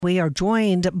We are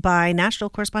joined by national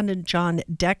correspondent John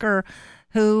Decker,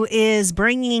 who is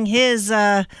bringing his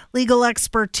legal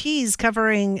expertise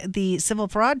covering the civil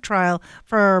fraud trial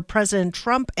for President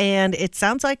Trump. And it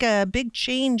sounds like a big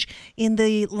change in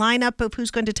the lineup of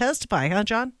who's going to testify, huh,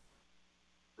 John?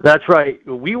 That's right.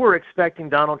 We were expecting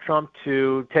Donald Trump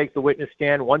to take the witness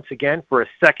stand once again for a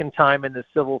second time in the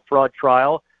civil fraud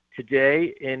trial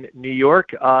today in New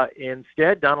York.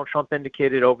 Instead, Donald Trump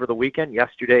indicated over the weekend,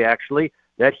 yesterday actually,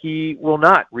 that he will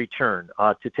not return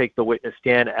to take the witness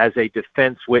stand as a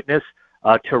defense witness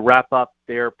to wrap up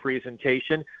their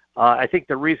presentation. I think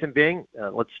the reason being,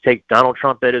 let's take Donald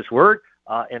Trump at his word,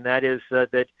 and that is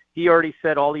that he already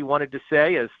said all he wanted to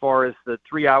say as far as the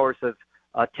 3 hours of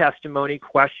testimony,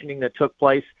 questioning that took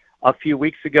place a few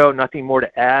weeks ago. Nothing more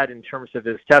to add in terms of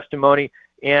his testimony.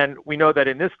 And we know that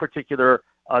in this particular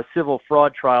civil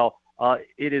fraud trial,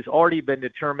 it has already been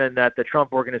determined that the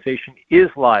Trump organization is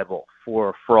liable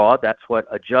for fraud. That's what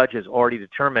a judge has already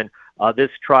determined. This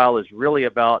trial is really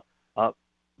about,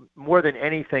 more than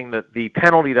anything, the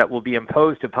penalty that will be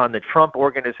imposed upon the Trump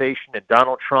organization and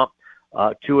Donald Trump,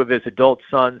 two of his adult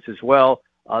sons as well.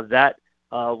 That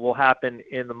will happen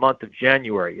in the month of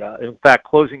January. In fact,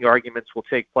 closing arguments will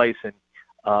take place in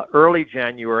early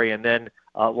January, and then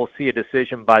we'll see a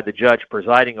decision by the judge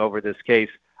presiding over this case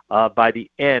by the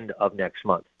end of next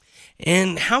month.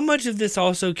 And how much of this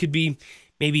also could be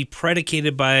maybe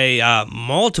predicated by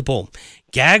multiple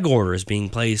gag orders being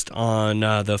placed on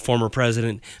the former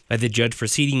president by the judge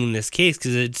proceeding in this case?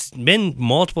 Because it's been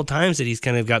multiple times that he's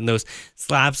kind of gotten those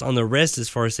slaps on the wrist as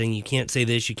far as saying, you can't say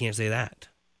this, you can't say that.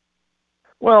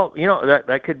 Well,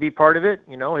 that could be part of it.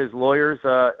 His lawyers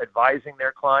advising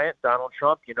their client, Donald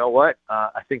Trump, you know what?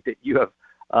 I think that you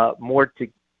have more to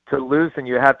lose than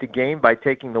you have to gain by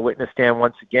taking the witness stand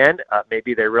once again.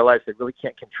 Maybe they realize they really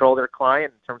can't control their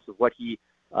client in terms of what he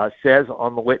says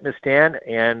on the witness stand,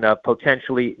 and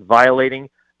potentially violating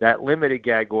that limited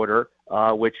gag order,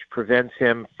 which prevents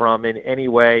him from in any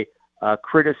way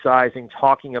criticizing,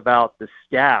 talking about the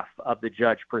staff of the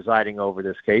judge presiding over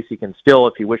this case. He can still,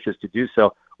 if he wishes to do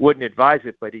so, wouldn't advise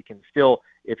it, but he can still,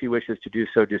 if he wishes to do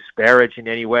so, disparage in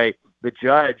any way the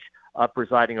judge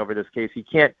presiding over this case. He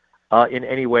can't in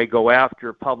any way go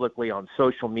after publicly on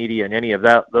social media in any of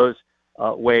those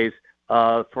ways.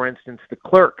 For instance, the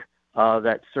clerk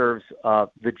that serves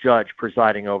the judge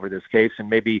presiding over this case, and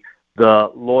maybe the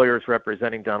lawyers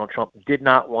representing Donald Trump did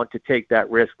not want to take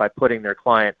that risk by putting their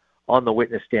client on the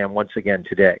witness stand once again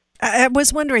today. I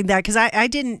was wondering that because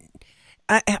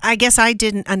I guess I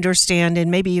didn't understand,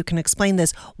 and maybe you can explain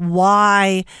this,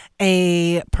 why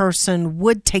a person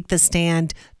would take the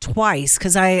stand twice.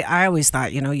 Because I always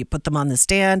thought, you put them on the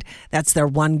stand, that's their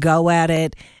one go at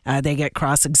it, they get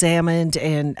cross-examined,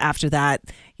 and after that,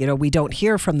 we don't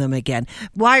hear from them again.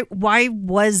 Why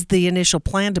was the initial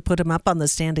plan to put him up on the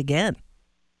stand again?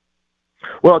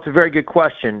 Well, it's a very good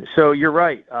question. So you're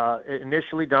right.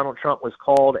 Initially, Donald Trump was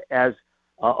called as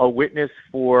a witness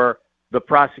for the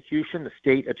prosecution, the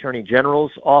state attorney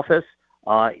general's office,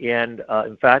 and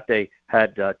in fact, they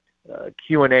had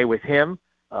Q&A with him.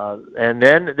 And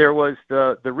then there was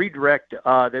the redirect.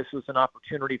 This was an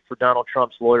opportunity for Donald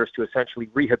Trump's lawyers to essentially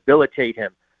rehabilitate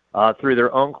him through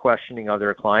their own questioning of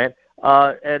their client.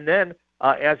 And then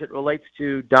as it relates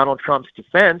to Donald Trump's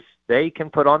defense, they can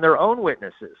put on their own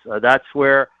witnesses. That's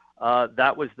where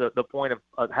that was the point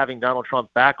of having Donald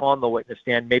Trump back on the witness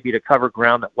stand, maybe to cover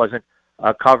ground that wasn't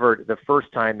covered the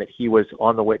first time that he was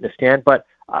on the witness stand. But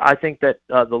I think that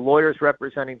the lawyers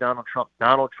representing Donald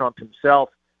Trump himself,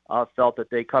 felt that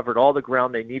they covered all the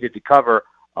ground they needed to cover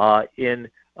in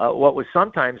what was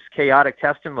sometimes chaotic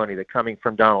testimony that coming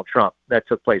from Donald Trump that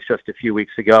took place just a few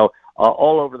weeks ago,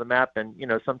 all over the map. And,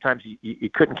 sometimes you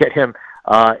couldn't get him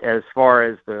as far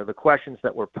as the questions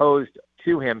that were posed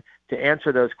to him to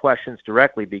answer those questions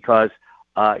directly because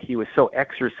he was so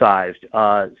exercised,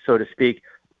 so to speak,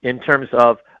 in terms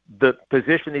of the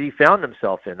position that he found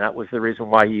himself in. That was the reason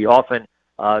why he often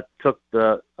took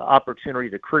the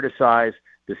opportunity to criticize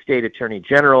the state attorney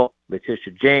general,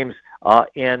 Letitia James,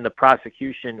 and the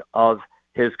prosecution of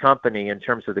his company in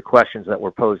terms of the questions that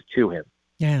were posed to him.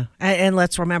 Yeah, and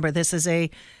let's remember, this is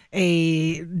a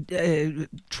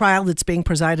trial that's being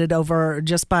presided over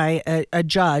just by a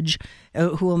judge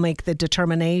who will make the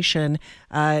determination,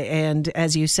 and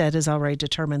as you said, has already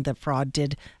determined that fraud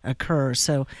did occur.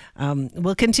 So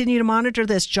we'll continue to monitor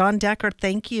this. John Decker,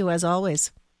 thank you as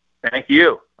always. Thank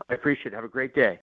you. I appreciate it. Have a great day.